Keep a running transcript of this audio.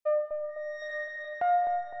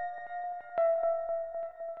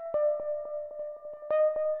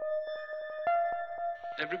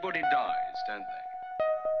Everybody dies, don't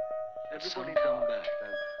they? Everybody come back,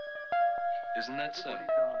 don't they? Isn't that so?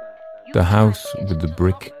 The house with the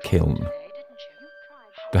brick kiln.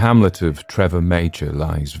 The hamlet of Trevor Major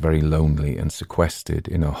lies very lonely and sequestered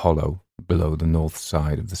in a hollow below the north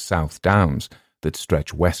side of the South Downs that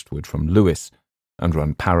stretch westward from Lewes and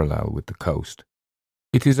run parallel with the coast.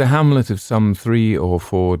 It is a hamlet of some 3 or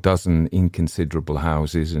 4 dozen inconsiderable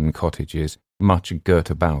houses and cottages, much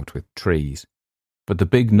girt about with trees. But the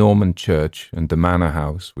big Norman church and the manor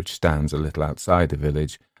house, which stands a little outside the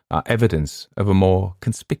village, are evidence of a more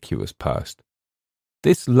conspicuous past.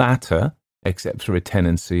 This latter, except for a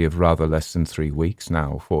tenancy of rather less than 3 weeks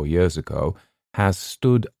now, 4 years ago, has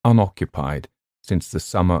stood unoccupied since the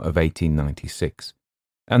summer of 1896,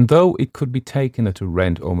 and though it could be taken at a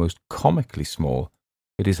rent almost comically small,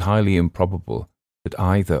 it is highly improbable that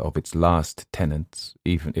either of its last tenants,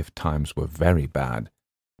 even if times were very bad,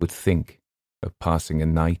 would think of passing a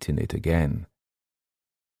night in it again.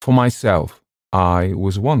 For myself, I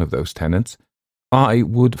was one of those tenants. I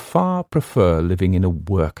would far prefer living in a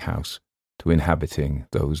workhouse to inhabiting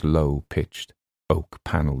those low-pitched,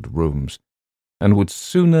 oak-panelled rooms, and would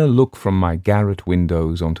sooner look from my garret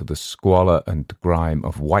windows onto the squalor and grime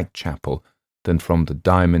of Whitechapel than from the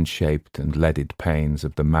diamond-shaped and leaded panes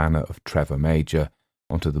of the manor of Trevor Major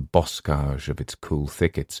onto the boscage of its cool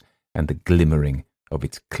thickets and the glimmering of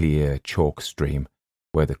its clear chalk stream,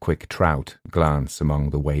 where the quick trout glance among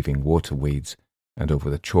the waving water-weeds and over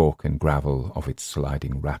the chalk and gravel of its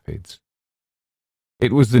sliding rapids.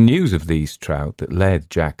 It was the news of these trout that led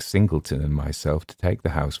Jack Singleton and myself to take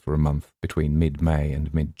the house for a month between mid-May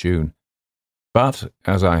and mid-June. But,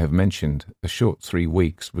 as I have mentioned, a short 3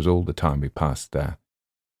 weeks was all the time we passed there,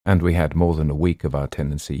 and we had more than a week of our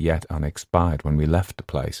tenancy yet unexpired when we left the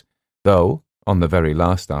place, though, on the very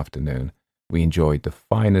last afternoon, we enjoyed the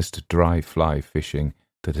finest dry fly fishing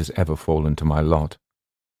that has ever fallen to my lot.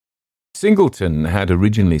 Singleton had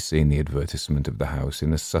originally seen the advertisement of the house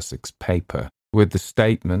in a Sussex paper, with the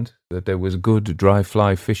statement that there was good dry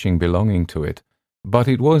fly fishing belonging to it, but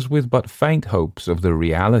it was with but faint hopes of the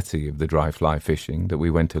reality of the dry fly fishing that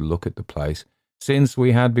we went to look at the place, since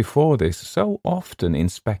we had before this so often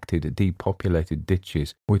inspected depopulated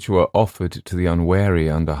ditches which were offered to the unwary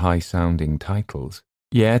under high-sounding titles.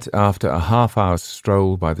 Yet, after a half-hour's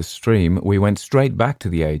stroll by the stream, we went straight back to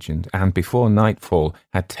the agent, and before nightfall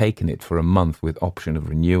had taken it for a month with option of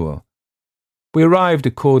renewal. We arrived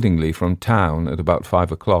accordingly from town at about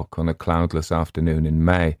 5 o'clock on a cloudless afternoon in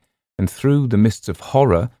May, and through the mists of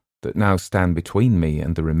horror that now stand between me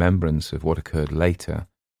and the remembrance of what occurred later,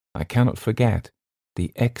 I cannot forget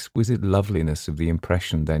the exquisite loveliness of the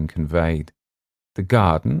impression then conveyed. The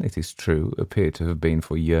garden, it is true, appeared to have been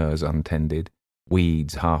for years untended.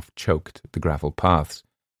 Weeds half choked the gravel paths,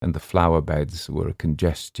 and the flower beds were a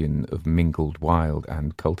congestion of mingled wild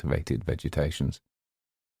and cultivated vegetations.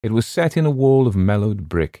 It was set in a wall of mellowed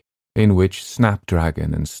brick, in which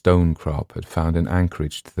snapdragon and stonecrop had found an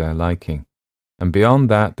anchorage to their liking, and beyond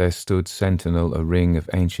that there stood sentinel a ring of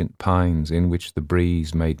ancient pines in which the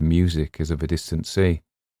breeze made music as of a distant sea.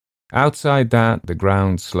 Outside that, the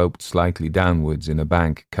ground sloped slightly downwards in a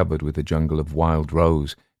bank covered with a jungle of wild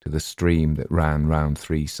rose to the stream that ran round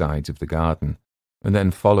 3 sides of the garden, and then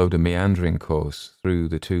followed a meandering course through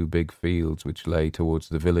the 2 big fields which lay towards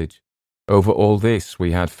the village. Over all this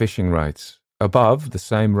we had fishing rights. Above, the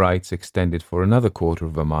same rights extended for another 1/4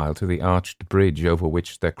 of a mile to the arched bridge over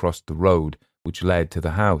which there crossed the road which led to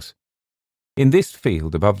the house. In this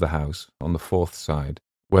field above the house, on the 4th side,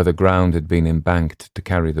 where the ground had been embanked to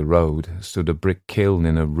carry the road, stood a brick kiln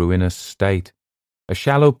in a ruinous state. A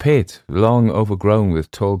shallow pit, long overgrown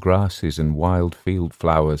with tall grasses and wild field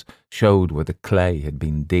flowers, showed where the clay had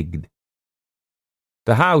been digged.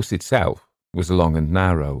 The house itself was long and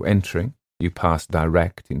narrow. Entering, you passed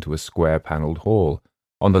direct into a square-panelled hall,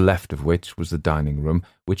 on the left of which was the dining-room,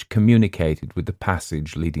 which communicated with the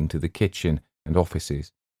passage leading to the kitchen and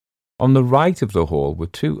offices. On the right of the hall were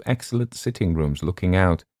 2 excellent sitting-rooms looking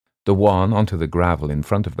out, the one onto the gravel in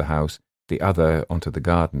front of the house, the other onto the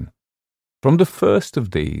garden. From the first of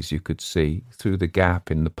these you could see, through the gap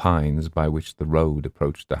in the pines by which the road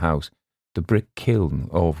approached the house, the brick kiln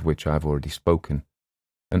of which I have already spoken.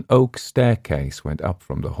 An oak staircase went up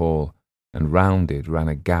from the hall, and round it ran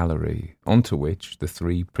a gallery, onto which the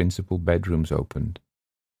 3 principal bedrooms opened.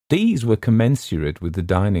 These were commensurate with the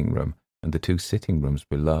dining-room and the 2 sitting-rooms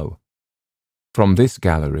below. From this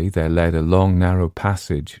gallery there led a long narrow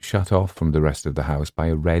passage shut off from the rest of the house by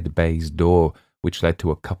a red baize door, which led to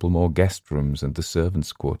a couple more guest rooms and the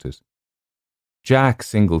servants' quarters. Jack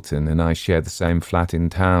Singleton and I shared the same flat in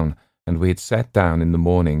town, and we had set down in the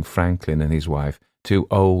morning Franklin and his wife two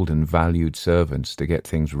old and valued servants to get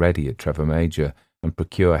things ready at Trevor Major and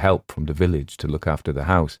procure help from the village to look after the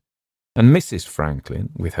house, and Mrs. Franklin,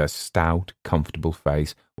 with her stout, comfortable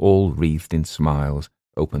face, all wreathed in smiles,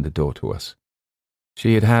 opened the door to us.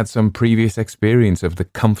 She had had some previous experience of the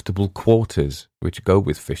comfortable quarters which go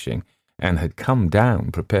with fishing, and had come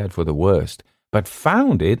down prepared for the worst, but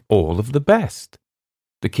found it all of the best.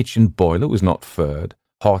 The kitchen boiler was not furred,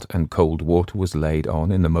 hot and cold water was laid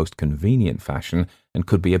on in the most convenient fashion, and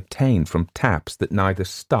could be obtained from taps that neither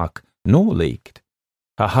stuck nor leaked.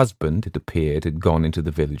 Her husband, it appeared, had gone into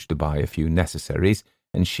the village to buy a few necessaries,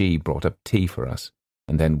 and she brought up tea for us,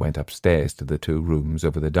 and then went upstairs to the two rooms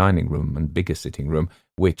over the dining room and bigger sitting room,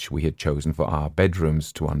 which we had chosen for our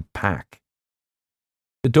bedrooms, to unpack.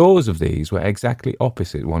 The doors of these were exactly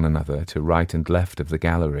opposite one another to right and left of the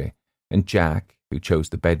gallery, and Jack, who chose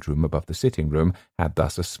the bedroom above the sitting room, had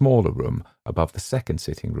thus a smaller room above the second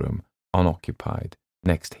sitting room, unoccupied,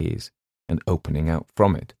 next his, and opening out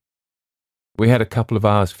from it. We had a couple of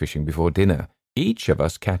hours fishing before dinner, each of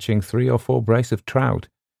us catching 3 or 4 brace of trout,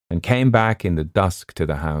 and came back in the dusk to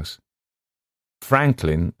the house.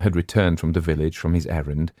 Franklin had returned from the village from his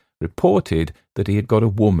errand, reported that he had got a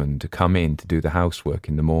woman to come in to do the housework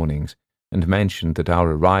in the mornings, and mentioned that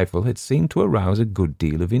our arrival had seemed to arouse a good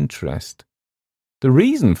deal of interest. The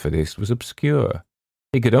reason for this was obscure.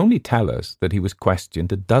 He could only tell us that he was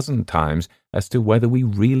questioned a dozen times as to whether we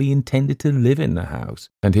really intended to live in the house,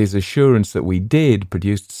 and his assurance that we did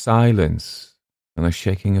produced silence and a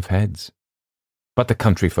shaking of heads. But the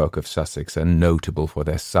country folk of Sussex are notable for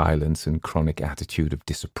their silence and chronic attitude of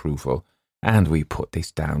disapproval, and we put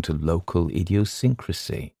this down to local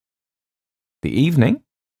idiosyncrasy. The evening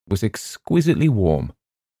was exquisitely warm,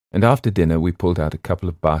 and after dinner we pulled out a couple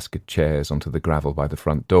of basket chairs onto the gravel by the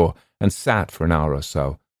front door and sat for an hour or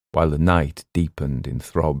so, while the night deepened in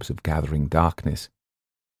throbs of gathering darkness.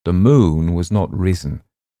 The moon was not risen,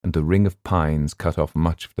 and the ring of pines cut off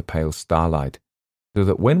much of the pale starlight, so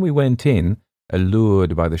that when we went in,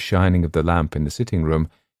 allured by the shining of the lamp in the sitting-room,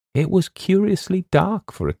 it was curiously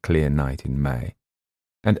dark for a clear night in May.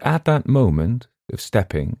 And at that moment of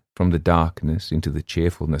stepping from the darkness into the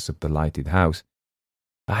cheerfulness of the lighted house,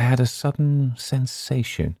 I had a sudden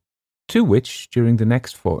sensation, to which, during the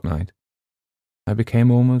next fortnight, I became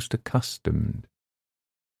almost accustomed,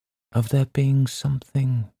 of there being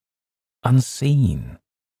something unseen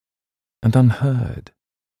and unheard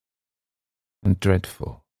and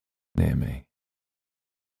dreadful near me.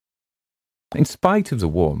 In spite of the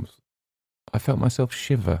warmth, I felt myself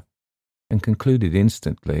shiver, and concluded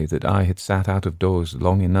instantly that I had sat out of doors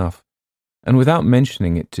long enough, and without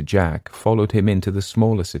mentioning it to Jack, followed him into the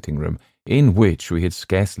smaller sitting-room, in which we had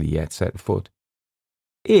scarcely yet set foot.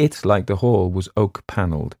 It, like the hall, was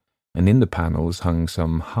oak-panelled, and in the panels hung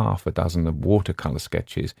some 6 of watercolour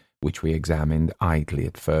sketches, which we examined idly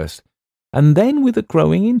at first, and then with a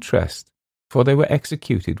growing interest, for they were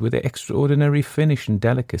executed with extraordinary finish and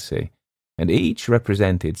delicacy, and each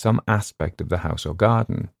represented some aspect of the house or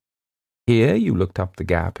garden. Here you looked up the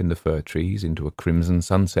gap in the fir trees into a crimson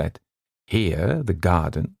sunset. Here the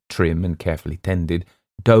garden, trim and carefully tended,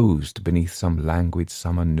 dozed beneath some languid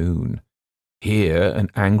summer noon. Here an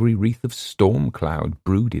angry wreath of storm cloud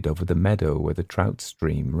brooded over the meadow where the trout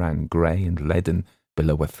stream ran grey and leaden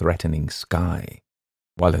below a threatening sky,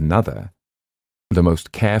 while another, the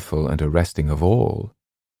most careful and arresting of all,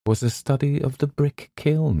 was a study of the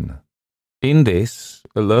Brick-Kiln. In this,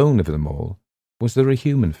 alone of them all, was there a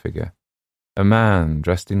human figure. A man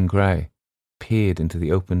dressed in grey peered into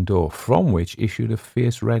the open door, from which issued a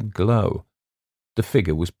fierce red glow. The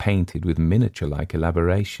figure was painted with miniature-like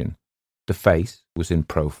elaboration. The face was in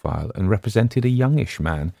profile and represented a youngish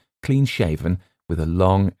man, clean-shaven, with a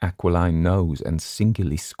long aquiline nose and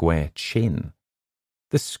singularly square chin.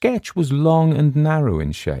 The sketch was long and narrow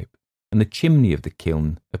in shape, and the chimney of the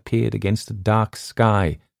kiln appeared against a dark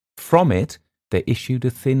sky. From it there issued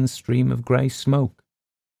a thin stream of grey smoke.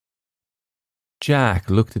 Jack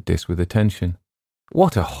looked at this with attention.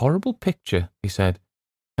 "What a horrible picture," he said,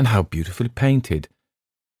 "and how beautifully painted.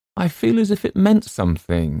 I feel as if it meant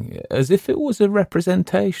something, as if it was a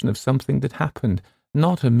representation of something that happened,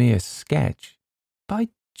 not a mere sketch. By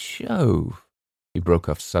Jove!" He broke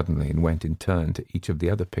off suddenly and went in turn to each of the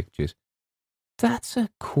other pictures. "That's a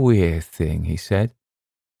queer thing," he said.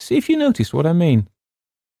 "See if you notice what I mean."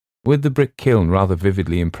 With the Brick-Kiln rather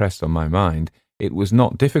vividly impressed on my mind, it was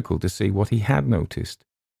not difficult to see what he had noticed.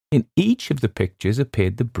 In each of the pictures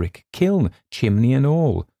appeared the Brick-Kiln, chimney and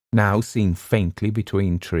all, now seen faintly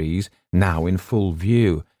between trees, now in full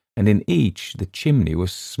view, and in each the chimney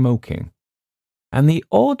was smoking. And the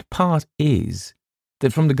odd part is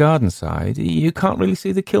that from the garden side you can't really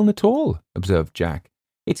see the kiln at all," observed Jack.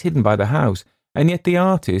 "It's hidden by the house, and yet the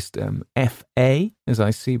artist, F.A., as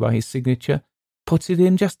I see by his signature, puts it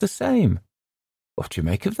in just the same." "What do you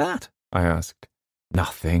make of that?" I asked.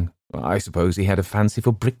 "Nothing. I suppose he had a fancy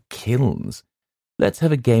for brick kilns. Let's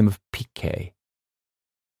have a game of piquet."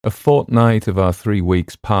 A fortnight of our 3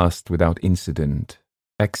 weeks passed without incident,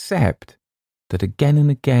 except that again and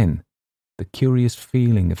again the curious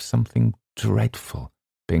feeling of something dreadful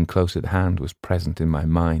being close at hand was present in my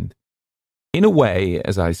mind. In a way,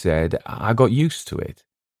 as I said, I got used to it,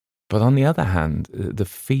 but on the other hand, the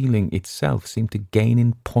feeling itself seemed to gain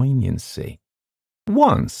in poignancy.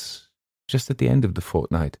 Once, just at the end of the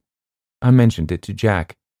fortnight, I mentioned it to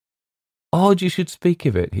Jack. "Odd you should speak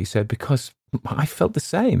of it," he said, "because I felt the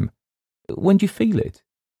same. When do you feel it?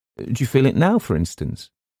 Do you feel it now, for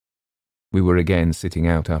instance?" We were again sitting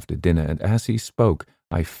out after dinner, and as he spoke,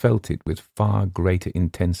 I felt it with far greater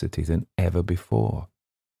intensity than ever before.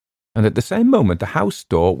 And at the same moment, the house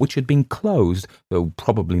door, which had been closed, though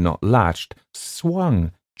probably not latched,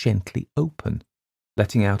 swung gently open,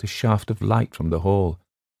 letting out a shaft of light from the hall,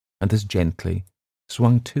 and as gently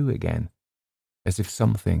swung to again, as if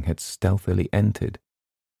something had stealthily entered.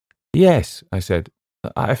 "Yes," I said,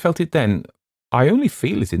 "I felt it then. I only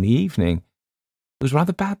feel it in the evening. It was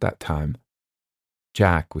rather bad that time."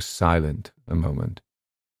 Jack was silent a moment.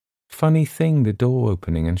 "Funny thing, the door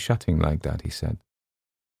opening and shutting like that," he said.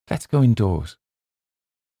 "Let's go indoors."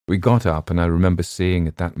 We got up, and I remember seeing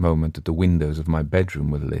at that moment that the windows of my bedroom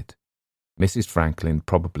were lit. Mrs. Franklin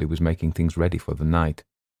probably was making things ready for the night.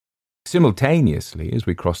 Simultaneously, as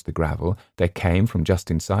we crossed the gravel, there came from just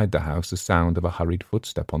inside the house the sound of a hurried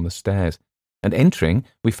footstep on the stairs, and entering,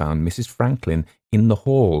 we found Mrs. Franklin in the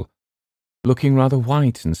hall, looking rather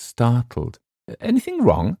white and startled. "Anything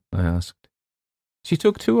wrong?" I asked. She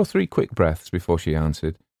took 2 or 3 quick breaths before she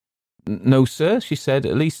answered. "No, sir," she said,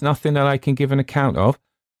 "at least nothing that I can give an account of.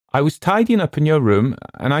 I was tidying up in your room,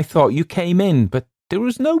 and I thought you came in, but there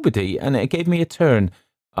was nobody, and it gave me a turn.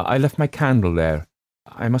 I left my candle there.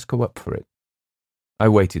 I must go up for it." I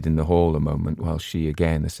waited in the hall a moment while she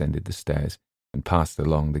again ascended the stairs and passed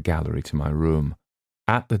along the gallery to my room.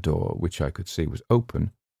 At the door, which I could see was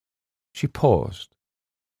open, she paused,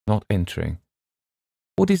 not entering.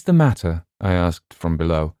 "What is the matter?" I asked from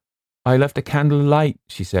below. "I left a candle alight,"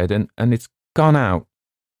 she said, and it's gone out."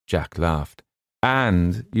 Jack laughed.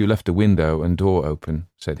 "And you left a window and door open,"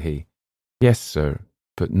 said he. "Yes, sir,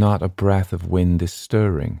 but not a breath of wind is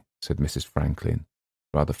stirring," said Mrs. Franklin,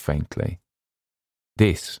 rather faintly.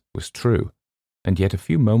 This was true, and yet a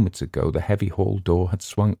few moments ago the heavy hall door had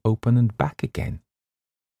swung open and back again.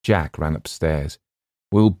 Jack ran upstairs.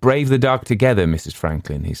 "We'll brave the dark together, Mrs.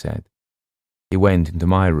 Franklin," he said. He went into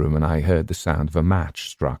my room, and I heard the sound of a match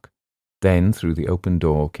struck. Then through the open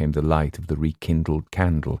door came the light of the rekindled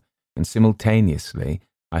candle, and simultaneously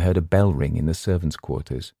I heard a bell ring in the servants'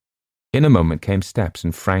 quarters. In a moment came steps,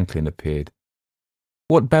 and Franklin appeared.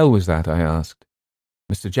 "What bell was that?" I asked.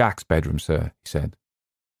 "Mr. Jack's bedroom, sir," he said.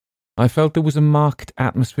 I felt there was a marked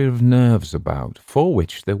atmosphere of nerves about, for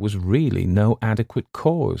which there was really no adequate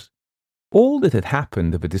cause. All that had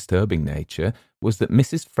happened of a disturbing nature was that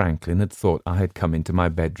Mrs. Franklin had thought I had come into my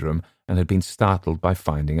bedroom and had been startled by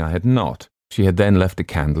finding I had not. She had then left a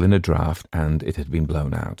candle in a draught, and it had been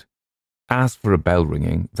blown out. As for a bell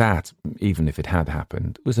ringing, that, even if it had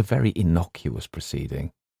happened, was a very innocuous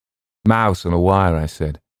proceeding. "Mouse on a wire," I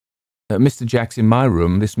said. "Mr. Jack's in my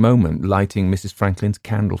room this moment, lighting Mrs. Franklin's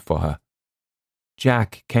candle for her."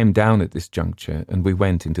 Jack came down at this juncture, and we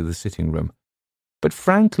went into the sitting-room. But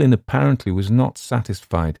Franklin apparently was not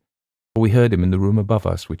satisfied, for we heard him in the room above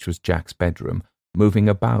us, which was Jack's bedroom, moving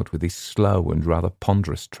about with his slow and rather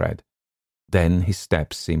ponderous tread. Then his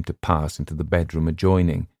steps seemed to pass into the bedroom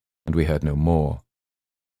adjoining, and we heard no more.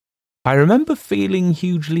 I remember feeling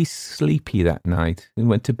hugely sleepy that night, and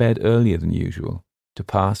went to bed earlier than usual, to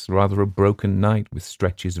pass rather a broken night with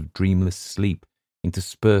stretches of dreamless sleep,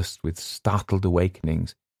 interspersed with startled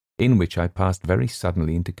awakenings, in which I passed very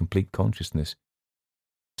suddenly into complete consciousness.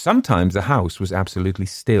 Sometimes the house was absolutely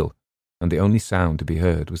still, and the only sound to be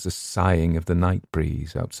heard was the sighing of the night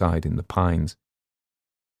breeze outside in the pines.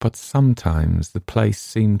 But sometimes the place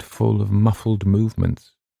seemed full of muffled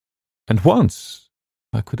movements, and once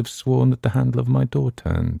I could have sworn that the handle of my door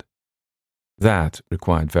turned. That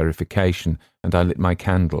required verification, and I lit my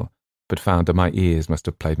candle, but found that my ears must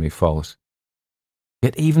have played me false.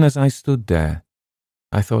 Yet even as I stood there,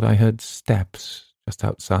 I thought I heard steps just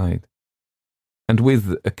outside, and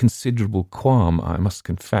with a considerable qualm, I must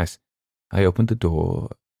confess, I opened the door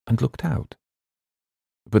and looked out.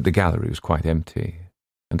 But the gallery was quite empty,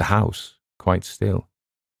 and the house quite still.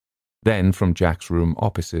 Then, from Jack's room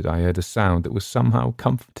opposite, I heard a sound that was somehow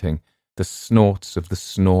comforting, the snorts of the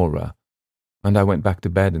snorer, and I went back to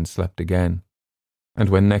bed and slept again. And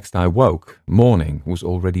when next I woke, morning was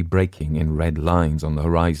already breaking in red lines on the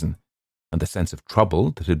horizon, and the sense of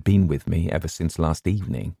trouble that had been with me ever since last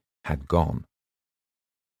evening had gone.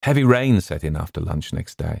 Heavy rain set in after lunch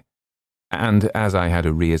next day, and as I had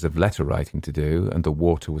arrears of letter writing to do, and the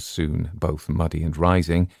water was soon both muddy and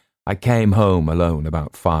rising, I came home alone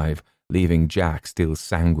about 5, leaving Jack still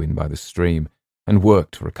sanguine by the stream, and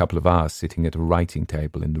worked for a couple of hours sitting at a writing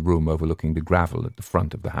table in the room overlooking the gravel at the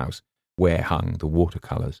front of the house, where hung the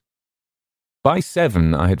watercolours. By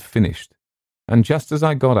 7 I had finished, and just as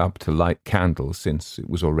I got up to light candles, since it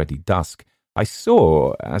was already dusk, I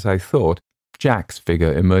saw, as I thought, Jack's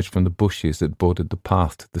figure emerge from the bushes that bordered the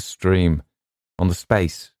path to the stream, on the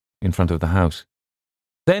space in front of the house.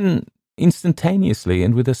 Then, instantaneously,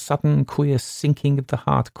 and with a sudden queer sinking of the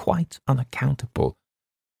heart quite unaccountable,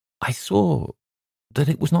 I saw that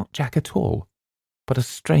it was not Jack at all, but a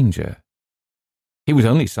stranger. He was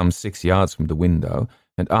only some 6 yards from the window,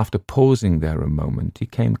 and after pausing there a moment, he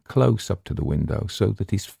came close up to the window, so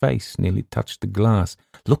that his face nearly touched the glass,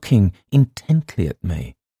 looking intently at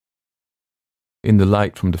me. In the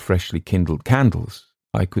light from the freshly kindled candles,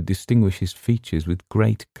 I could distinguish his features with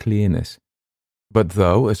great clearness. But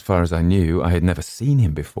though, as far as I knew, I had never seen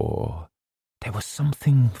him before, there was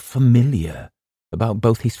something familiar about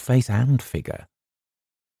both his face and figure.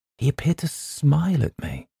 He appeared to smile at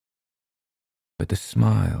me, but the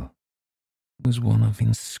smile was one of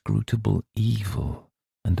inscrutable evil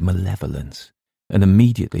and malevolence, and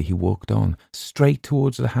immediately he walked on, straight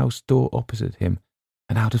towards the house door opposite him,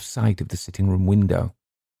 and out of sight of the sitting-room window.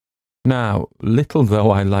 Now, little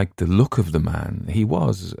though I liked the look of the man, he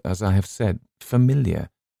was, as I have said, familiar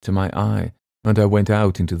to my eye, and I went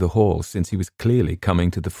out into the hall, since he was clearly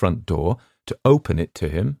coming to the front door, to open it to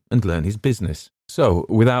him and learn his business. So,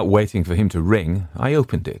 without waiting for him to ring, I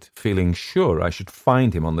opened it, feeling sure I should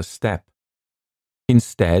find him on the step.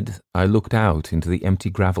 Instead, I looked out into the empty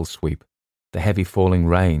gravel sweep, the heavy falling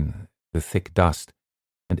rain, the thick dust,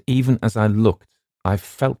 and even as I looked, I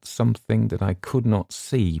felt something that I could not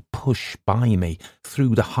see push by me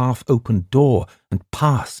through the half-open door and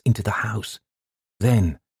pass into the house.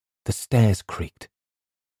 Then the stairs creaked,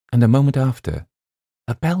 and a moment after,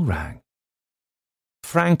 a bell rang.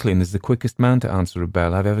 Franklin is the quickest man to answer a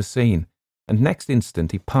bell I've ever seen, and next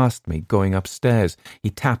instant he passed me going upstairs.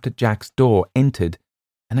 He tapped at Jack's door, entered,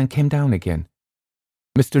 and then came down again.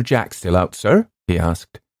 "Mr. Jack still out, sir?" he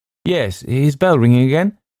asked. "Yes, his bell ringing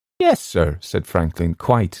again?" "Yes, sir," said Franklin,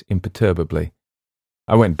 quite imperturbably.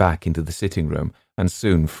 I went back into the sitting-room, and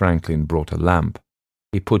soon Franklin brought a lamp.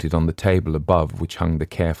 He put it on the table above, which hung the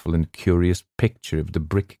careful and curious picture of the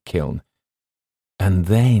Brick-Kiln. And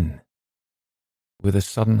then, with a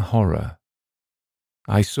sudden horror,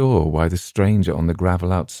 I saw why the stranger on the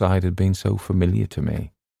gravel outside had been so familiar to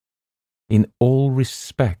me. In all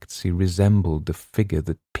respects he resembled the figure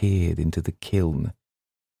that peered into the kiln.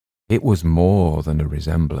 It was more than a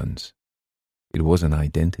resemblance. It was an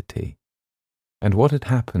identity. And what had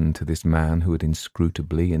happened to this man who had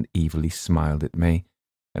inscrutably and evilly smiled at me,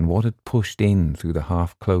 and what had pushed in through the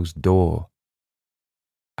half-closed door?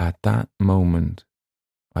 At that moment,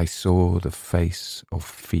 I saw the face of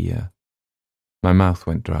fear. My mouth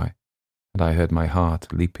went dry, and I heard my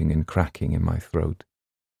heart leaping and cracking in my throat.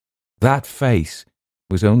 That face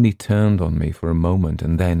was only turned on me for a moment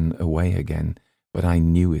and then away again, but I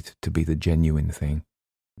knew it to be the genuine thing.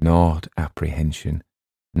 Not apprehension,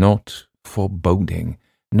 not foreboding,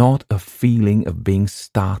 not a feeling of being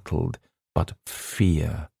startled, but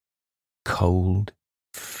fear, cold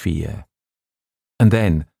fear. And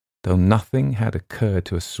then, though nothing had occurred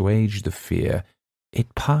to assuage the fear,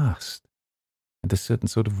 it passed, and a certain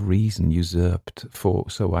sort of reason usurped, for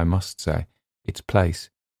so I must say, its place.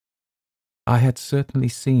 I had certainly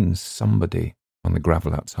seen somebody on the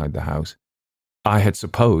gravel outside the house. I had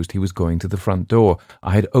supposed he was going to the front door.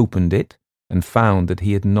 I had opened it and found that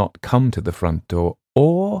he had not come to the front door,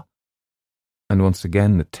 or, and once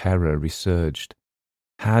again the terror resurged,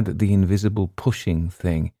 had the invisible pushing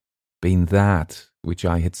thing been that which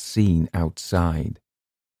I had seen outside?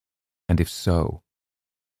 And if so,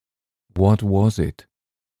 what was it?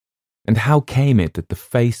 And how came it that the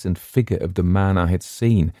face and figure of the man I had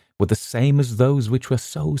seen were the same as those which were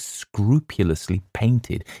so scrupulously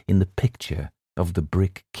painted in the picture of the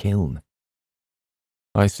Brick-Kiln?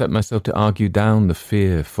 I set myself to argue down the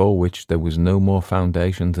fear for which there was no more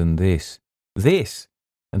foundation than this,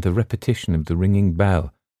 and the repetition of the ringing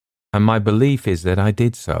bell, and my belief is that I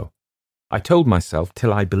did so. I told myself,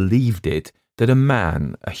 till I believed it, that a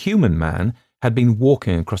man, a human man, had been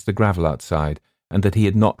walking across the gravel outside, and that he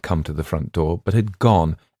had not come to the front door, but had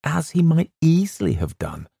gone, as he might easily have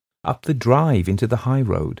done, up the drive into the high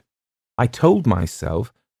road. I told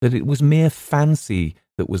myself that it was mere fancy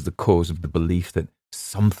that was the cause of the belief that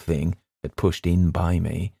something had pushed in by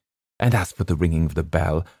me, and as for the ringing of the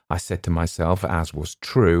bell, I said to myself, as was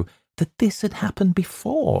true, that this had happened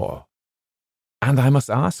before. And I must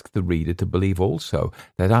ask the reader to believe also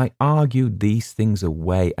that I argued these things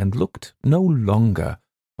away and looked no longer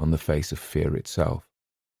on the face of fear itself.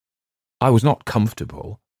 I was not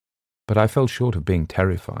comfortable, but I fell short of being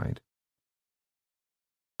terrified.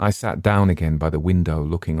 I sat down again by the window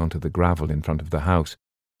looking onto the gravel in front of the house,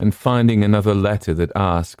 and finding another letter that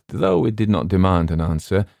asked, though it did not demand an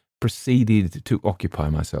answer, proceeded to occupy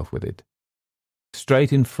myself with it.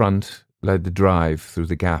 Straight in front led the drive through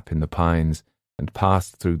the gap in the pines, and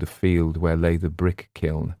passed through the field where lay the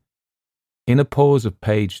brick-kiln. In a pause of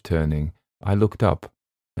page-turning, I looked up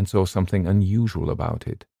and saw something unusual about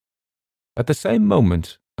it. At the same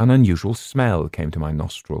moment, an unusual smell came to my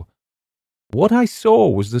nostril. What I saw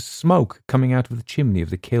was the smoke coming out of the chimney of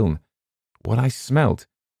the kiln. What I smelt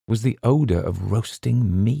was the odour of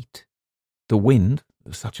roasting meat. The wind,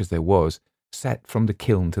 such as there was, set from the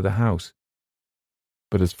kiln to the house.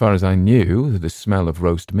 But as far as I knew, the smell of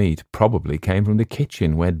roast meat probably came from the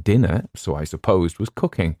kitchen where dinner, so I supposed, was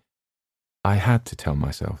cooking. I had to tell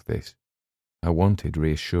myself this. I wanted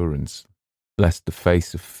reassurance, lest the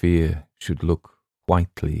face of fear should look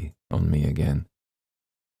whitely on me again.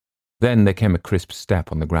 Then there came a crisp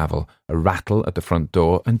step on the gravel, a rattle at the front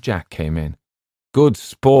door, and Jack came in. "Good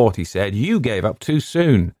sport," he said. "You gave up too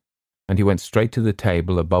soon." And he went straight to the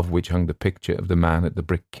table above which hung the picture of the man at the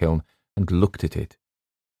brick-kiln and looked at it.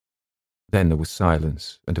 Then there was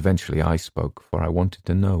silence, and eventually I spoke, for I wanted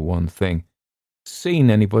to know one thing. "Seen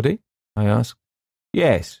anybody?" I asked.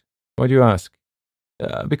 "Yes. Why do you ask?"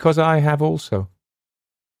 Because I have also."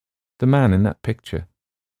 "The man in that picture."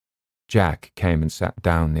 Jack came and sat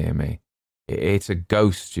down near me. "It's a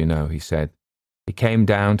ghost, you know," he said. "He came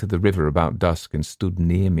down to the river about dusk and stood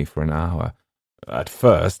near me for an hour. At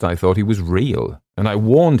first I thought he was real, and I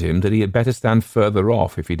warned him that he had better stand further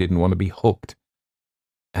off if he didn't want to be hooked.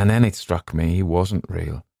 And then it struck me he wasn't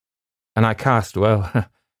real, and I cast, well,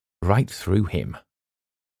 right through him.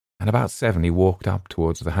 And about 7 he walked up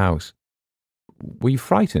towards the house." "Were you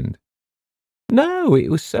frightened?" "No, it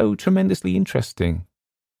was so tremendously interesting."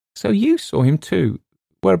 "So you saw him too?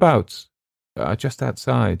 Whereabouts?" Just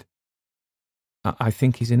outside." I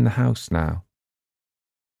think he's in the house now."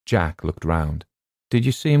 Jack looked round. "Did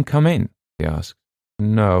you see him come in?" he asked.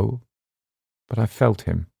 "No, but I felt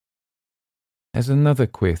him. There's another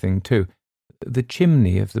queer thing too. The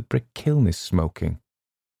chimney of the brick-kiln is smoking."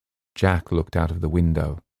 Jack looked out of the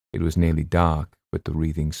window. It was nearly dark, but the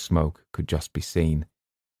wreathing smoke could just be seen.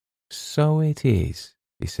 "So it is,"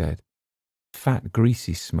 he said. "Fat,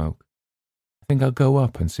 greasy smoke. I think I'll go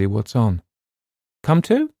up and see what's on." "Come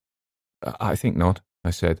too?" "I think not,"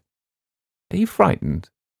 I said. "Are you frightened?"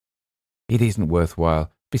 "It isn't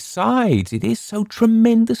worthwhile. Besides, it is so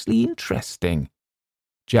tremendously interesting."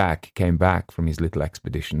 Jack came back from his little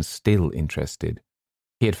expedition still interested.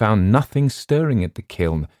 He had found nothing stirring at the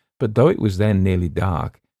kiln, but though it was then nearly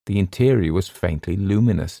dark, the interior was faintly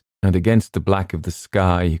luminous, and against the black of the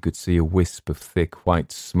sky he could see a wisp of thick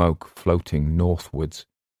white smoke floating northwards.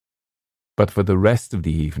 But for the rest of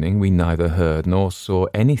the evening we neither heard nor saw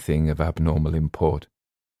anything of abnormal import,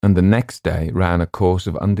 and the next day ran a course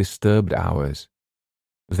of undisturbed hours.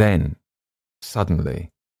 Then,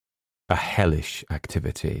 suddenly, a hellish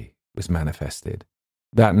activity was manifested.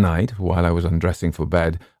 That night, while I was undressing for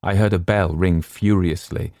bed, I heard a bell ring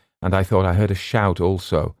furiously, and I thought I heard a shout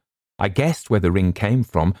also. I guessed where the ring came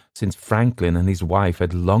from, since Franklin and his wife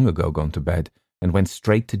had long ago gone to bed, and went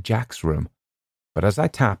straight to Jack's room. But as I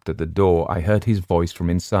tapped at the door, I heard his voice from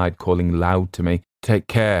inside calling loud to me. "Take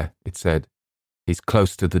care," it said. "He's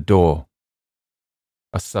close to the door."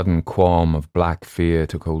 A sudden qualm of black fear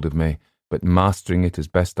took hold of me, but mastering it as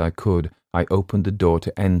best I could, I opened the door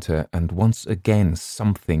to enter, and once again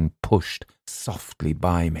something pushed softly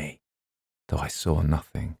by me, though I saw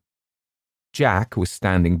nothing. Jack was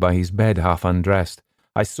standing by his bed, half undressed.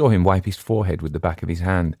 I saw him wipe his forehead with the back of his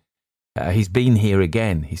hand. "He's been here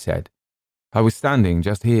again," he said. "I was standing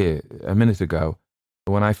just here a minute ago,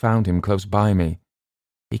 when I found him close by me.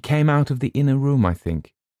 He came out of the inner room, I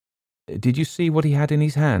think. Did you see what he had in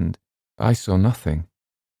his hand?" I saw nothing.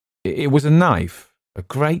 "It was a knife, a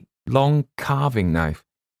great long carving knife.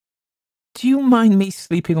 Do you mind me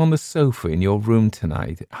sleeping on the sofa in your room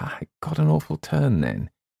tonight? I got an awful turn then.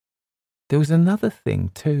 There was another thing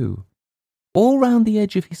too. all round the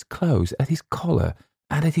edge of his clothes, at his collar,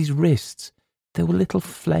 and at his wrists, there were little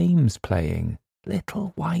flames playing,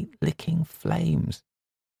 little white licking flames.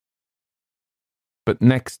 But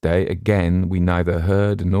next day, again, we neither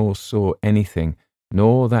heard nor saw anything,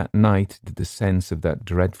 nor that night did the sense of that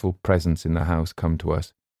dreadful presence in the house come to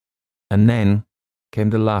us. And then came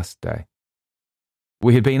the last day.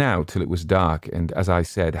 We had been out till it was dark, and, as I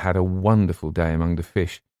said, had a wonderful day among the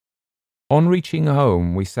fish. On reaching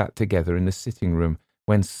home, we sat together in the sitting room,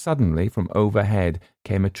 when suddenly from overhead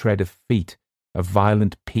came a tread of feet, a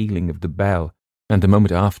violent pealing of the bell, and a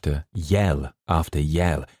moment after, yell,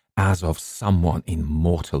 as of someone in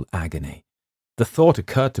mortal agony. The thought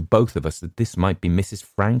occurred to both of us that this might be Mrs.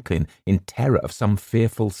 Franklin in terror of some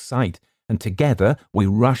fearful sight, and together we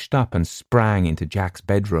rushed up and sprang into Jack's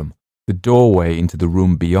bedroom. The doorway into the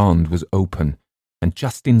room beyond was open, and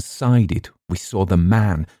just inside it we saw the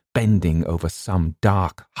man bending over some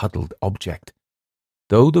dark, huddled object.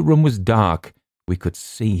 Though the room was dark, we could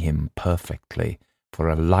see him perfectly, for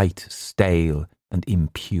a light, stale and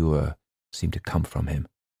impure seemed to come from him.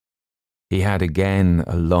 He had again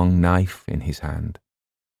a long knife in his hand,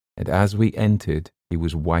 and as we entered he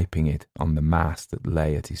was wiping it on the mass that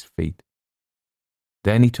lay at his feet.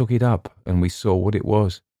 Then he took it up, and we saw what it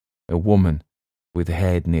was, a woman with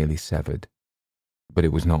head nearly severed. But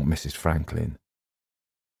it was not Mrs. Franklin.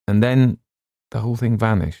 And then the whole thing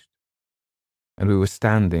vanished, and we were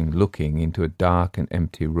standing looking into a dark and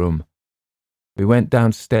empty room. We went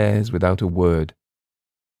downstairs without a word,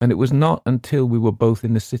 and it was not until we were both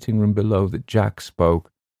in the sitting room below that Jack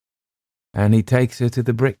spoke. "And he takes her to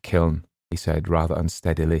the Brick-Kiln," he said rather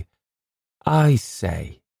unsteadily. "I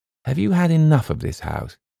say, have you had enough of this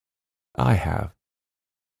house? I have.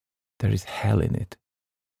 There is hell in it."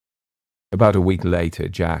 About a week later,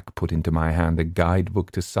 Jack put into my hand a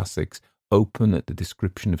guidebook to Sussex, open at the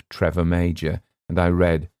description of Trevor Major, and I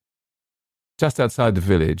read, "Just outside the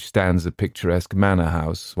village stands the picturesque manor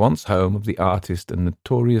house, once home of the artist and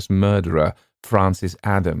notorious murderer Francis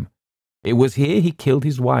Adam. It was here he killed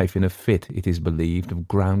his wife in a fit, it is believed, of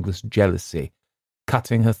groundless jealousy,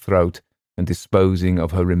 cutting her throat and disposing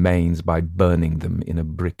of her remains by burning them in a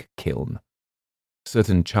brick-kiln.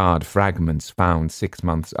 Certain charred fragments found 6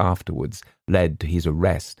 months afterwards led to his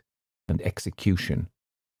arrest and execution.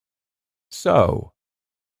 So,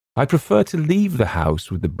 I prefer to leave the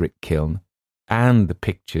house with the brick-kiln and the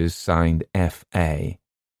pictures signed F.A.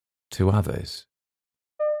 to others."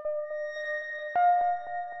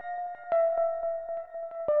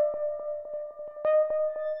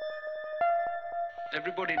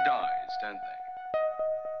 Everybody dies, don't they?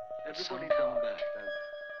 Everybody come back, don't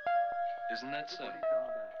they? Isn't that so?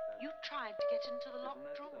 You tried to get into the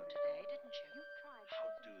locked room today, didn't you? How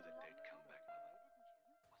do the dead come back,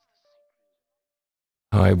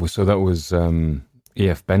 Mother? Hi, so that was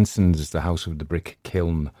E.F. Benson's The House of the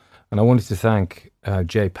Brick-Kiln. And I wanted to thank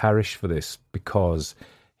Jay Parrish for this, because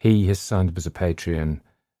he has signed up as a Patreon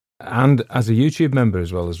and as a YouTube member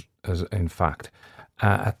as well, as in fact,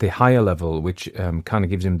 at the higher level, which kind of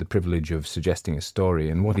gives him the privilege of suggesting a story.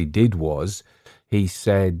 And what he did was, he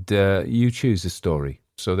said, you choose a story.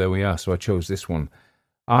 So there we are. So I chose this one.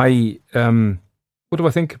 What do I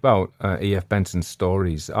think about E.F. Benson's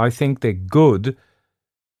stories? I think they're good.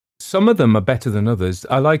 Some of them are better than others.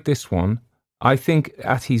 I like this one. I think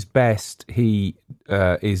at his best, he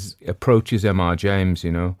approaches M.R. James,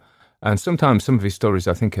 you know. And sometimes some of his stories,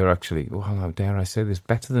 I think, are actually, well, how dare I say this,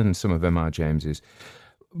 better than some of M.R. James's.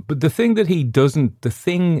 But the thing that he does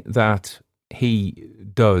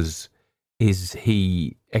is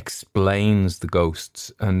he explains the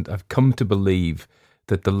ghosts. And I've come to believe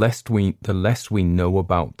that the less we know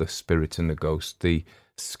about the spirits and the ghosts, the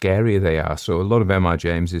scarier they are. So a lot of M.R.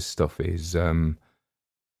 James's stuff is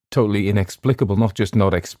totally inexplicable, not just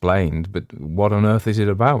not explained, but what on earth is it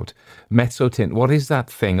about? Mezzotint, what is that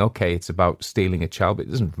thing? Okay, it's about stealing a child, but it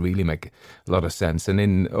doesn't really make a lot of sense. And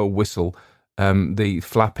in A Whistle, the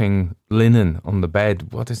flapping linen on the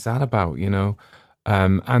bed, what is that about, you know?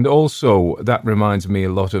 And also, that reminds me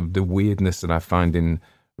a lot of the weirdness that I find in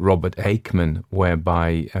Robert Aikman,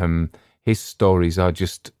 whereby his stories are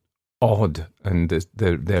just odd, and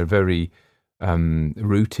they're very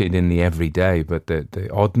rooted in the everyday, but the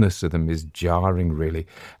oddness of them is jarring, really.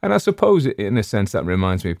 And I suppose, in a sense, that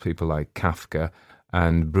reminds me of people like Kafka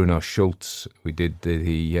and Bruno Schultz. We did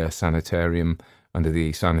the Sanitarium under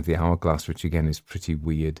the Sign of the Hourglass, which again is pretty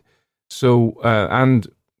weird. So, and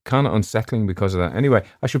kind of unsettling because of that. Anyway,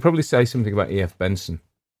 I should probably say something about E.F. Benson.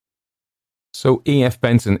 So E.F.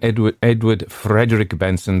 Benson, Edward Frederick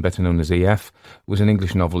Benson, better known as E.F., was an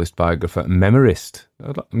English novelist, biographer, memoirist,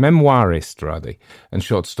 and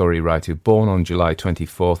short story writer, born on July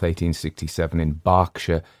 24th, 1867 in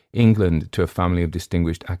Berkshire, England, to a family of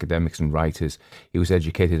distinguished academics and writers. He was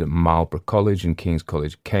educated at Marlborough College and King's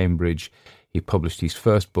College, Cambridge. He published his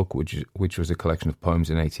first book, which was a collection of poems,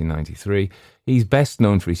 in 1893. He's best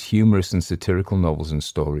known for his humorous and satirical novels and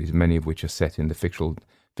stories, many of which are set in the fictional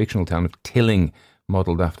town of Tilling,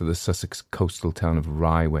 modelled after the Sussex coastal town of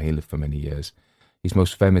Rye, where he lived for many years. His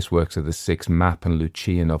most famous works are the 6 Map and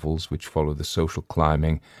Lucia novels, which follow the social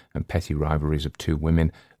climbing and petty rivalries of 2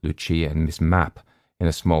 women, Lucia and Miss Map, in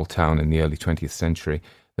a small town in the early 20th century.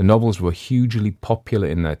 The novels were hugely popular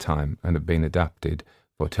in their time and have been adapted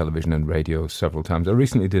for television and radio several times. I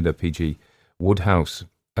recently did a P.G. Wodehouse.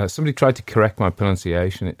 Somebody tried to correct my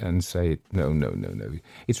pronunciation and say, no.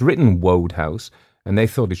 It's written Wodehouse, and they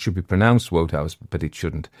thought it should be pronounced Wodehouse, but it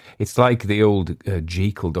shouldn't. It's like the old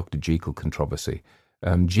Jekyll, Dr. Jekyll controversy.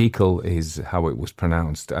 Jekyll is how it was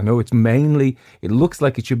pronounced. I know it looks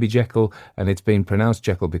like it should be Jekyll, and it's been pronounced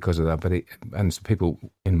Jekyll because of that, and some people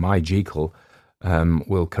in my Jekyll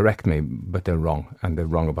will correct me, but they're wrong, and they're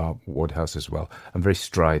wrong about Wodehouse as well. I'm very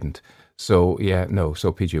strident. So,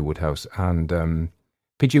 so P.G. Wodehouse. And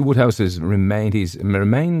P.G. Wodehouse he's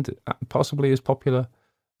remained possibly as popular.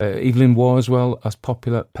 Evelyn Waugh as well as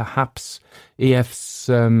popular. Perhaps E.F.'s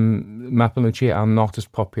Map and Lucia are not as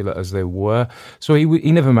popular as they were. So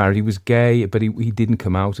he never married. He was gay, but he didn't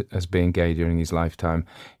come out as being gay during his lifetime.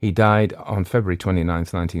 He died on February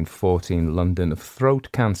 29th, 1914, in London, of throat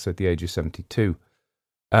cancer at the age of 72.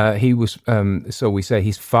 He was, so we say,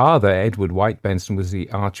 his father, Edward White Benson, was the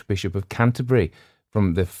Archbishop of Canterbury,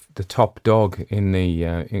 from the top dog in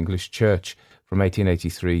the English church, from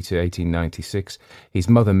 1883 to 1896. His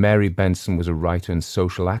mother, Mary Benson, was a writer and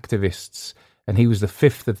social activist, and he was the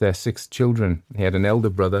 5th of their 6 children. He had an elder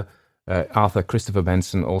brother, Arthur Christopher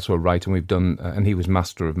Benson, also a writer, and he was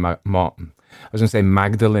master of Magdalen.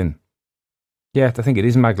 Yeah, I think it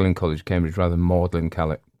is Magdalen College, Cambridge, rather than Magdalen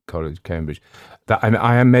College, Cambridge.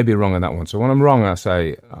 I am maybe wrong on that one. So when I'm wrong, I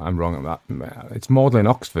say I'm wrong on that. It's Magdalen,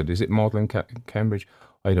 Oxford. Is it Magdalen, Cambridge?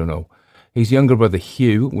 I don't know. His younger brother,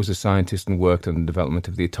 Hugh, was a scientist and worked on the development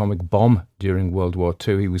of the atomic bomb during World War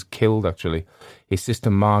II. He was killed, actually. His sister,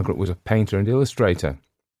 Margaret, was a painter and illustrator.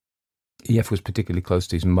 E.F. was particularly close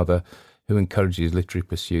to his mother, who encouraged his literary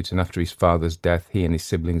pursuits, and after his father's death, he and his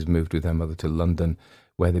siblings moved with their mother to London,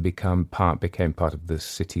 where they became part of the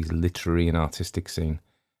city's literary and artistic scene.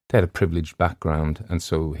 They had a privileged background, and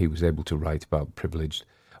so he was able to write about privilege.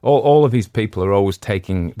 All of his people are always they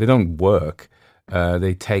don't work.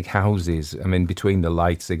 They take houses. I mean, between the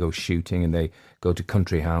lights, they go shooting and they go to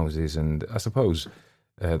country houses. And I suppose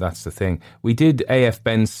that's the thing. We did A.F.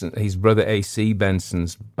 Benson, his brother A.C.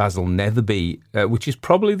 Benson's Basil Netherby, which is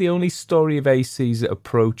probably the only story of A.C.'s that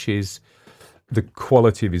approaches the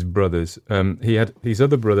quality of his brothers. He had his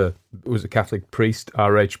other brother was a Catholic priest,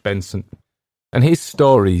 R.H. Benson, and his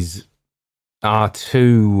stories are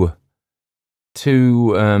too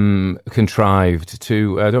contrived,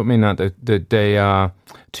 I don't mean that they are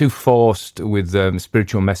too forced with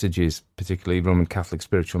spiritual messages, particularly Roman Catholic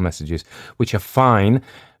spiritual messages, which are fine,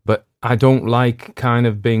 but I don't like kind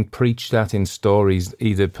of being preached at in stories,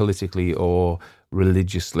 either politically or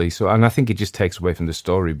religiously. So, and I think it just takes away from the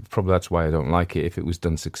story. Probably that's why I don't like it. If it was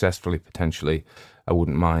done successfully, potentially, I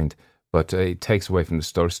wouldn't mind, but it takes away from the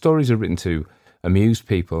story. Stories are written to amuse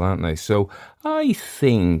people, aren't they? So I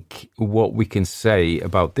think what we can say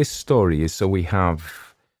about this story is, so we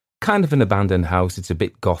have kind of an abandoned house. It's a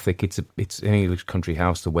bit gothic. It's an English country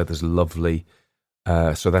house. The weather's lovely,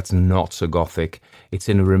 so that's not so gothic. It's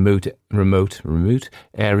in a remote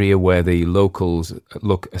area where the locals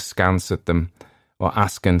look askance at them, or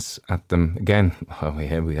askance at them. Again,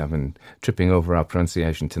 here we have been tripping over our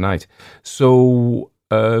pronunciation tonight. So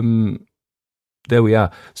there we are.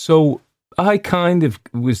 So I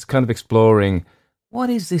was exploring, what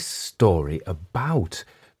is this story about?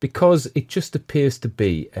 Because it just appears to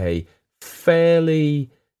be a fairly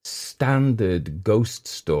standard ghost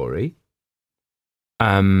story,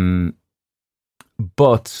 but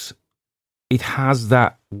it has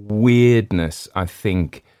that weirdness, I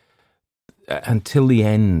think, until the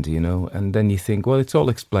end, and then you think, well, it's all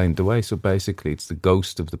explained away. So basically, it's the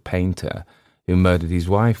ghost of the painter who murdered his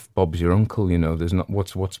wife. Bob's your uncle, there's not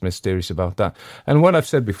what's mysterious about that. And what I've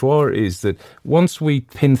said before is that once we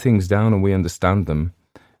pin things down and we understand them,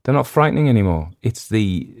 They're not frightening anymore. It's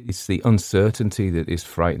the uncertainty that is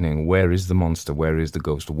frightening. Where is the monster? Where is the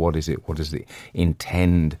ghost? What is it? What does it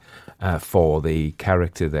intend for the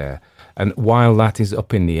character there? And while that is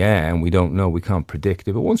up in the air and we don't know, we can't predict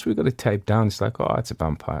it. But once we've got it taped down, it's like, oh, it's a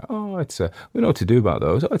vampire. Oh, we know what to do about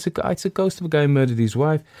those. Oh, it's a ghost of a guy who murdered his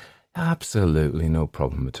wife. Absolutely no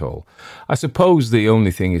problem at all. I suppose the only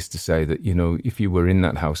thing is to say that, if you were in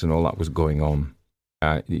that house and all that was going on,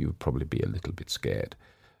 you would probably be a little bit scared.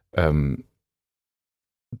 A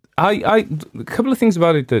couple of things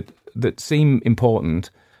about it that seem important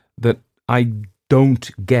that I don't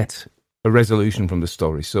get a resolution from the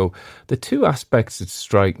story. So the two aspects that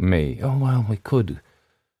strike me, we could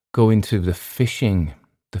go into the fishing.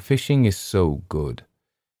 The fishing is so good.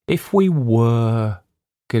 If we were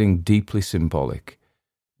getting deeply symbolic,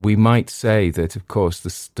 we might say that, of course,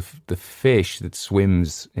 the fish that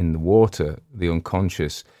swims in the water, the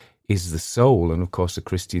unconscious, is the soul. And, of course, the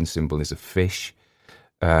Christian symbol is a fish,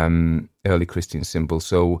 early Christian symbol.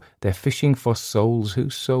 So they're fishing for souls.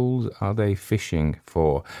 Whose souls are they fishing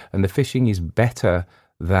for? And the fishing is better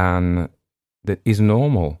than that is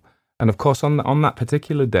normal. And, of course, on that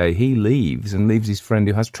particular day, he leaves his friend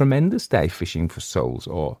who has tremendous day fishing for souls,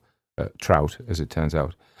 or trout, as it turns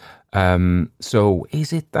out. So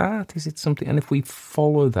is it that? Is it something? And if we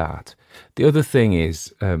follow that, the other thing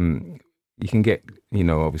is, you can get,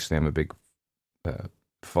 obviously I'm a big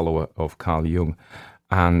follower of Carl Jung,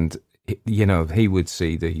 and, he would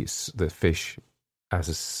see the fish as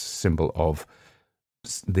a symbol of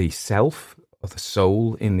the self, or the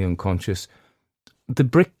soul in the unconscious. The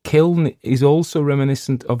Brick-Kiln is also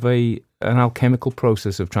reminiscent of an alchemical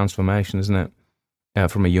process of transformation, isn't it?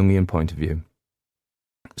 From a Jungian point of view.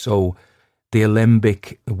 So the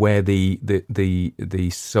alembic, where the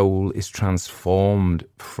soul is transformed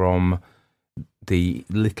from the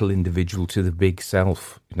little individual to the big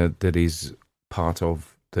self, that is part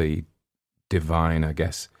of the divine, I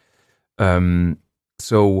guess.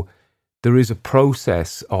 So there is a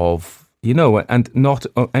process of, and not,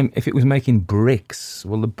 if it was making bricks,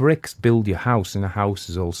 well, the bricks build your house, and a house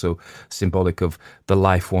is also symbolic of the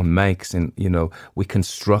life one makes. And, we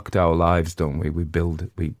construct our lives, don't we? We build,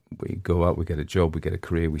 we go out, we get a job, we get a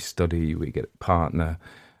career, we study, we get a partner,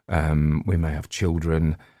 we may have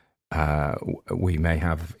children, we may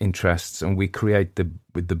have interests, and we create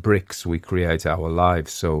with the bricks, we create our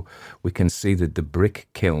lives. So we can see that the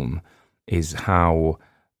Brick-Kiln is how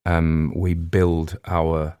we build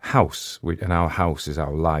our house, and our house is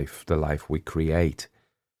our life, the life we create.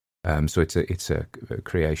 So it's a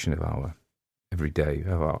creation of our everyday,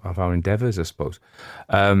 of our endeavors, I suppose.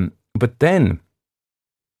 But then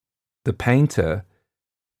the painter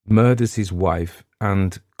murders his wife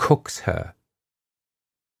and cooks her.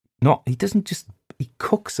 He doesn't just, he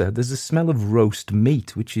cooks her. There's a smell of roast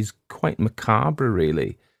meat, which is quite macabre,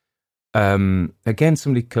 really. Again,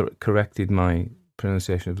 somebody corrected my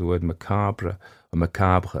pronunciation of the word macabre, or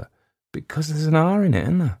macabre, because there's an R in it,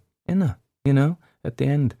 isn't there, at the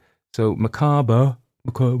end. So macabre.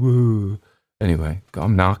 Anyway,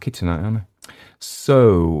 I'm narky tonight, aren't I?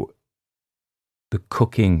 So the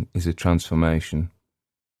cooking is a transformation.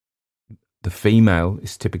 The female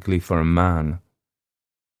is typically for a man.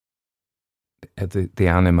 The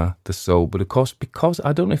anima, the soul, but of course, because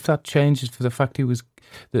I don't know if that changes for the fact he was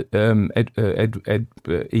EF,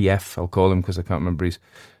 I'll call him because I can't remember his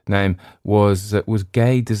name, was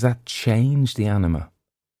gay. Does that change the anima?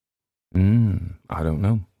 I don't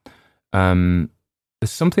know.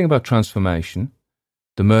 There's something about transformation.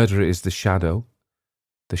 The murderer is the shadow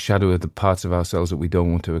of the parts of ourselves that we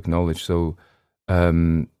don't want to acknowledge. So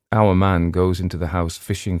our man goes into the house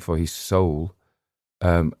fishing for his soul.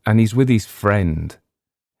 And he's with his friend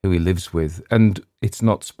who he lives with, and it's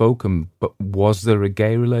not spoken, but was there a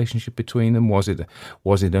gay relationship between them? Was it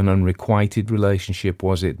an unrequited relationship?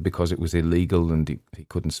 Was it because it was illegal and he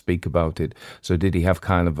couldn't speak about it? So did he have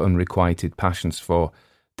kind of unrequited passions for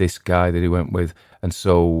this guy that he went with? And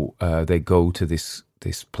so they go to this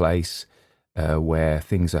place where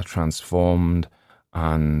things are transformed,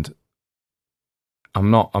 and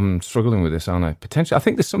I'm struggling with this, aren't I? Potentially, I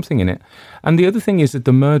think there's something in it. And the other thing is that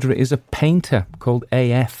the murderer is a painter called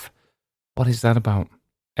AF. What is that about?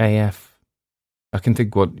 AF. I can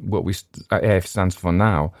think what AF stands for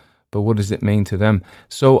now, but what does it mean to them?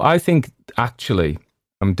 So I think, actually,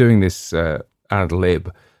 I'm doing this ad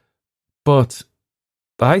lib, but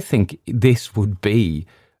I think this would be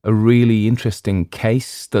a really interesting case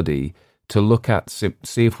study to look at,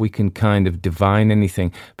 see if we can kind of divine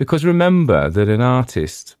anything. Because remember that an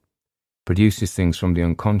artist produces things from the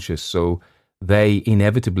unconscious, so they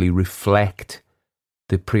inevitably reflect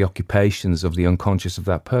the preoccupations of the unconscious of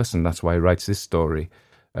that person. That's why he writes this story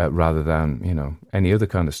rather than, any other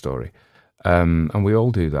kind of story. And we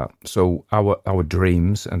all do that. So our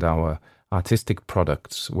dreams and our artistic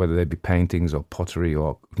products, whether they be paintings or pottery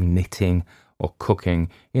or knitting or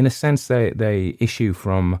cooking, in a sense, they issue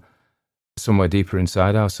from somewhere deeper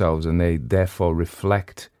inside ourselves, and they therefore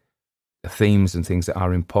reflect themes and things that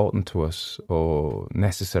are important to us or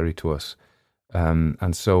necessary to us.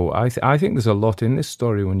 And so I think there's a lot in this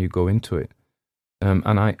story when you go into it. And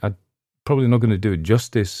I'm probably not going to do it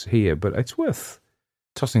justice here, but it's worth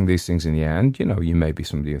tossing these things in the air. And, you may be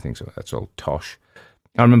somebody who thinks, oh, that's all tosh.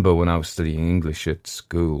 I remember when I was studying English at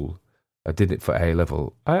school, I did it for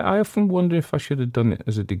A-level. I often wonder if I should have done it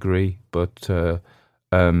as a degree, but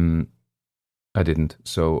I didn't.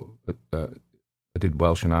 So I did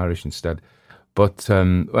Welsh and Irish instead, but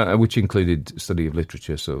which included study of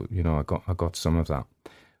literature. So I got some of that.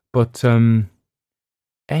 But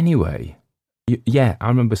anyway, yeah, I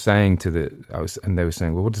remember saying and they were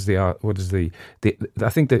saying, well, what is the art? What is the? I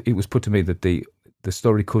think that it was put to me that the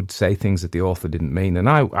story could say things that the author didn't mean, and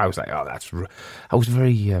I was like, oh, I was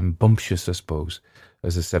very bumptious, I suppose,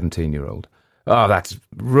 as a 17-year-old. Oh, that's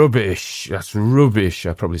rubbish. That's rubbish.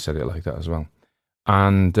 I probably said it like that as well.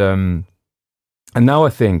 And now I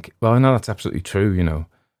think, well, I know that's absolutely true,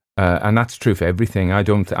 and that's true for everything. I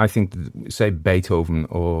think, say, Beethoven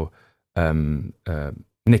or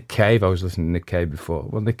Nick Cave. I was listening to Nick Cave before.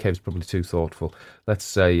 Well, Nick Cave's probably too thoughtful. Let's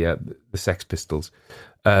say the Sex Pistols.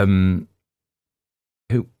 Who,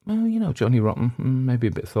 well, Johnny Rotten, maybe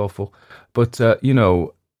a bit thoughtful. But,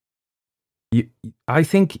 I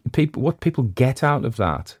think what people get out of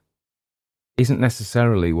that isn't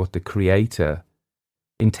necessarily what the creator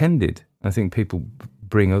intended. I think people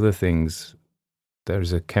bring other things.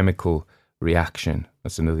 There's a chemical reaction.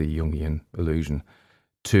 That's another Jungian illusion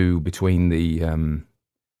between the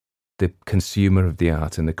consumer of the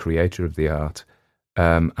art and the creator of the art,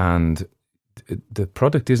 and the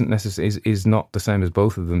product is not the same as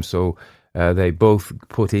both of them. So they both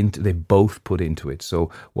put into it.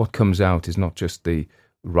 So what comes out is not just the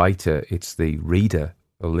writer; it's the reader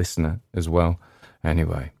or listener as well.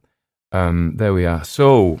 Anyway. There we are.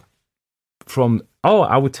 So,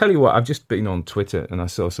 I would tell you what, I've just been on Twitter and I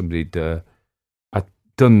saw somebody I'd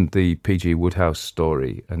done the P.G. Wodehouse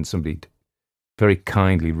story, and somebody very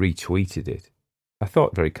kindly retweeted it. I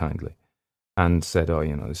thought very kindly, and said, oh,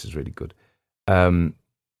 this is really good. And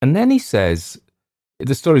then he says,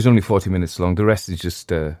 the story's only 40 minutes long. The rest is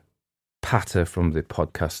just patter from the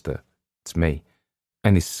podcaster. It's me.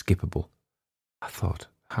 And it's skippable. I thought,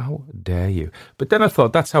 how dare you? But then I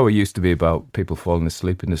thought, that's how it used to be about people falling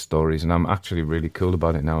asleep in the stories, and I'm actually really cool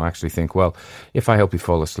about it now. I actually think, well, if I help you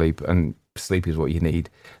fall asleep, and sleep is what you need,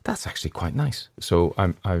 that's actually quite nice. So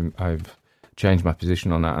I've changed my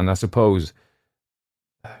position on that, and I suppose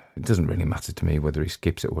it doesn't really matter to me whether he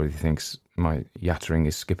skips it or whether he thinks my yattering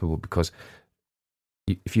is skippable, because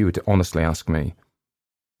if you were to honestly ask me,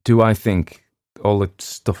 do I think all the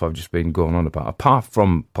stuff I've just been going on about, apart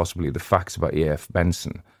from possibly the facts about E.F.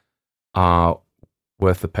 Benson, are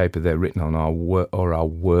worth the paper they're written on, or are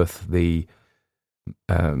worth the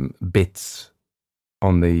bits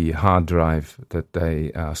on the hard drive that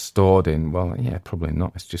they are stored in? Well, yeah, probably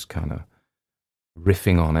not. It's just kind of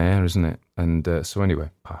riffing on air, isn't it? And so anyway,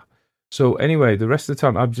 the rest of the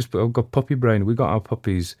time I've got puppy brain. We got our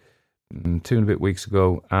puppies 2 and a bit weeks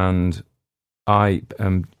ago, and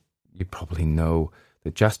you probably know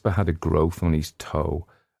that Jasper had a growth on his toe,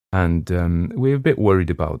 and we were a bit worried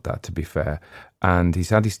about that, to be fair. And he's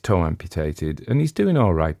had his toe amputated, and he's doing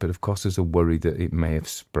all right, but of course there's a worry that it may have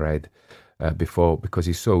spread before, because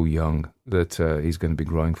he's so young that he's going to be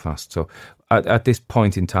growing fast. So at this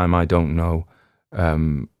point in time, I don't know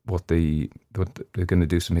what they're going to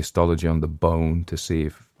do some histology on the bone to see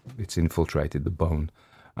if it's infiltrated the bone,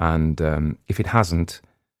 and if it hasn't,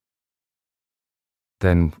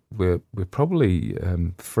 then we're probably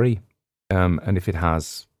free. And if it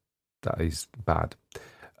has, that is bad.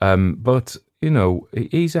 But,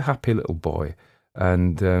 he's a happy little boy.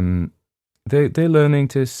 And they're learning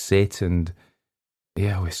to sit, and,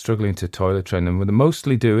 we're struggling to toilet train them. They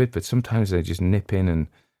mostly do it, but sometimes they just nip in and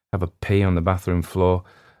have a pee on the bathroom floor.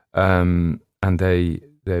 And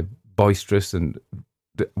they're boisterous. And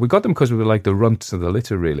we got them because we were like the runts of the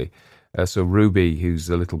litter, really. So Ruby, who's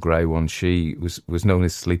the little grey one, she was known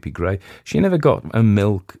as Sleepy Grey. She never got a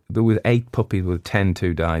milk. There were 8 puppies, with 10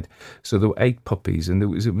 who died. So there were 8 puppies, and there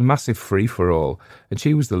was a massive free-for-all. And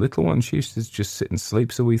she was the little one. She used to just sit and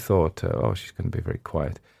sleep. So we thought, she's going to be very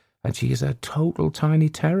quiet. And she is a total tiny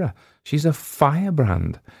terror. She's a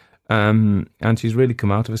firebrand. And she's really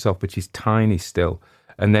come out of herself, but she's tiny still.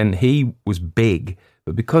 And then he was big,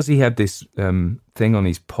 but because he had this thing on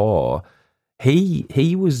his paw,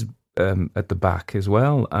 he was at the back as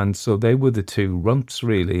well. And so they were the two runts,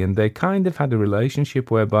 really. And they kind of had a relationship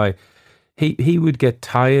whereby he would get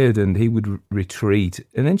tired and he would retreat,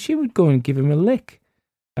 and then she would go and give him a lick.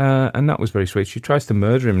 And that was very sweet. She tries to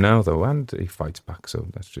murder him now, though, and he fights back. So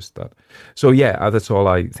that's just that. So yeah, that's all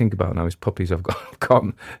I think about now is puppies. I've got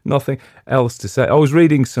nothing else to say. I was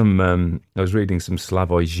reading some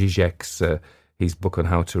Slavoj Žižek's his book on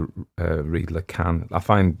how to read Lacan. I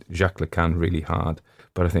find Jacques Lacan really hard,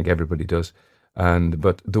 but I think everybody does.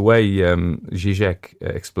 But the way Žižek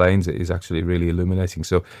explains it is actually really illuminating.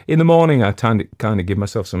 So in the morning, I kind of give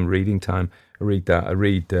myself some reading time. I read that. I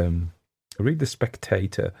read The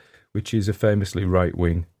Spectator, which is a famously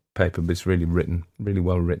right-wing paper, but it's really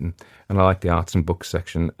well written. And I like the arts and books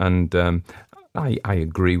section. And I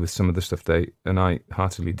agree with some of the stuff and I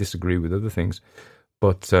heartily disagree with other things.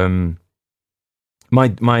 But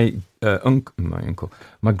my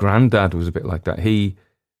granddad was a bit like that. He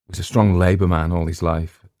was a strong Labour man all his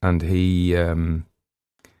life, and he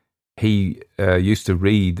used to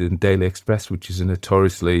read the Daily Express, which is a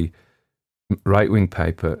notoriously right-wing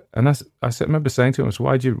paper. And I remember saying to him,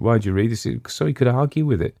 "Why'd you read this?" So he could argue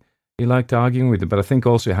with it. He liked arguing with it, but I think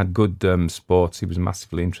also he had good sports. He was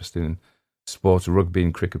massively interested in sports, rugby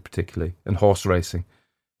and cricket particularly, and horse racing.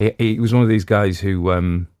 He was one of these guys who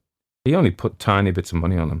he only put tiny bits of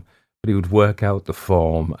money on them, but he would work out the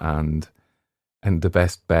form and the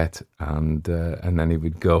best bet, and then he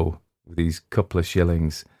would go with these couple of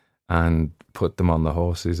shillings and put them on the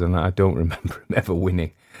horses. And I don't remember him ever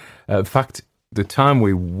winning. In fact, the time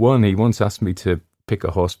we won, he once asked me to pick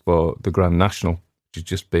a horse for the Grand National, which has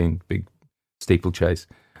just been big steeplechase,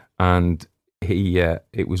 and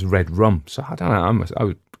it was Red Rum. So I don't know, I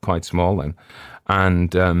was quite small then,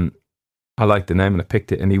 and I liked the name and I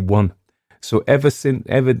picked it, and he won. So ever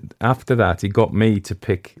after that, he got me to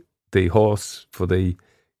pick the horse for the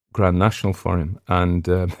Grand National for him, and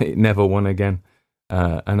it never won again.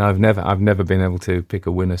 And I've never been able to pick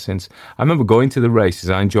a winner since. I remember going to the races.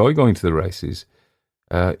 I enjoy going to the races,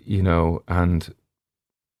 and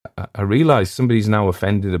I realised somebody's now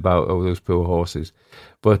offended about those poor horses.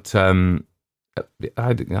 But I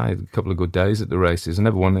had a couple of good days at the races. I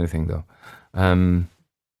never won anything though.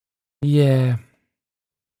 Yeah,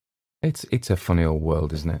 it's a funny old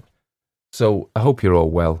world, isn't it? So I hope you're all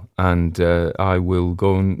well, and I will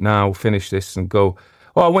go and now finish this and go.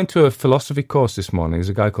 Oh, I went to a philosophy course this morning. There's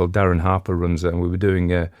a guy called Darren Harper runs it, and we were doing.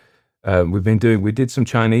 We did some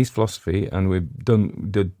Chinese philosophy, and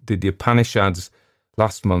did the Upanishads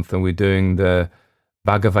last month, and we're doing the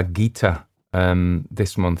Bhagavad Gita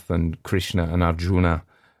this month, and Krishna and Arjuna,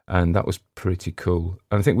 and that was pretty cool.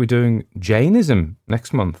 And I think we're doing Jainism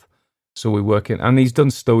next month, so we're working. And he's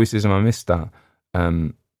done Stoicism. I missed that.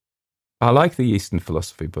 I like the Eastern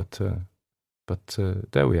philosophy, but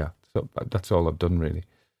there we are. So that's all I've done, really.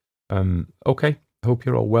 Okay, hope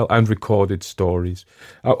you're all well. And recorded stories.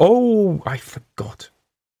 I forgot.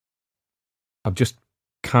 I'm just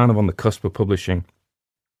kind of on the cusp of publishing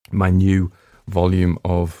my new volume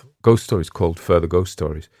of ghost stories called Further Ghost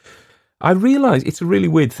Stories. I realised it's a really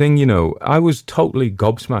weird thing, I was totally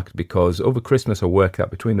gobsmacked because over Christmas I worked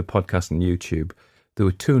out between the podcast and YouTube, there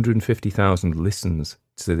were 250,000 listens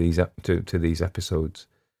to these episodes.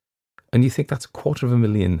 And you think that's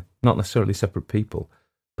 250,000, not necessarily separate people,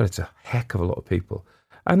 but it's a heck of a lot of people.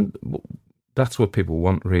 And that's what people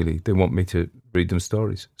want, really. They want me to read them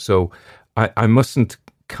stories. So I mustn't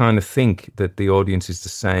kind of think that the audience is the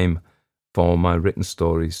same for my written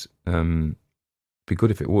stories. Be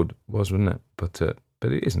good if it was, wouldn't it? But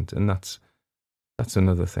it isn't, and that's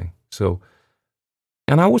another thing. So,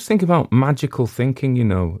 and I always think about magical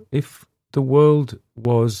thinking, if the world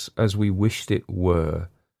was as we wished it were,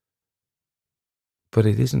 but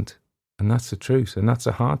it isn't. And that's the truth. And that's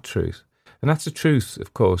a hard truth. And that's the truth,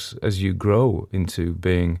 of course, as you grow into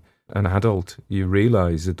being an adult, you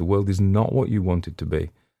realise that the world is not what you want it to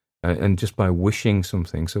be. And just by wishing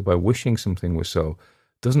something was so,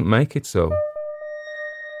 doesn't make it so.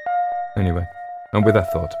 Anyway, and with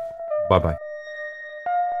that thought, bye-bye.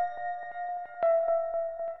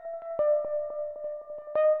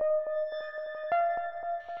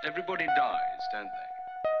 Everybody dies, don't they?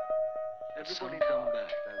 Everybody come back,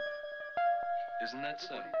 don't they? Isn't that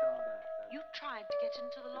so? You tried to get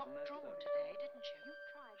into the locked room today, didn't you?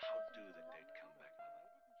 How do the dead come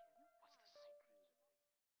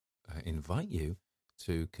back? I invite you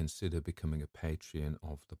to consider becoming a Patreon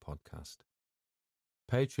of the podcast.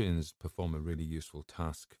 Patreons perform a really useful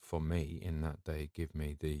task for me in that they give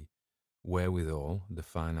me the wherewithal, the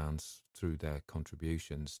finance through their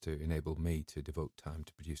contributions to enable me to devote time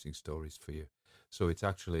to producing stories for you. So it's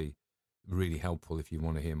actually really helpful if you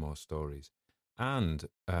want to hear more stories. And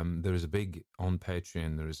there is a big, on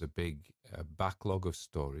Patreon, there is a big backlog of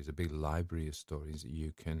stories, a big library of stories that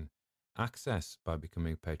you can access by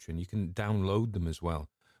becoming a patron. You can download them as well,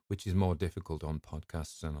 which is more difficult on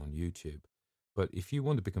podcasts and on YouTube. But if you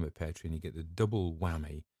want to become a patron, you get the double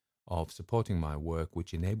whammy of supporting my work,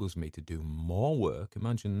 which enables me to do more work.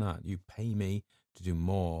 Imagine that. You pay me to do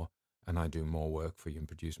more, and I do more work for you and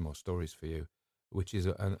produce more stories for you, which is,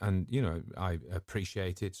 and you know, I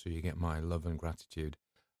appreciate it. So you get my love and gratitude.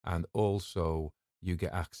 And also you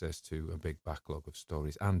get access to a big backlog of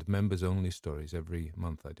stories and members only stories. Every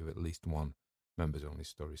month I do at least one members only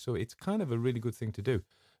story. So it's kind of a really good thing to do.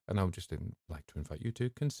 And I would just like to invite you to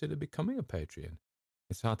consider becoming a Patreon.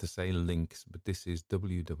 It's hard to say links, but this is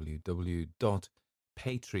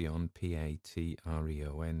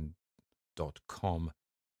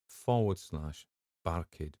www.patreon.com/Barcud,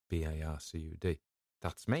 Barcud.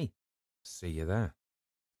 That's me. See you there.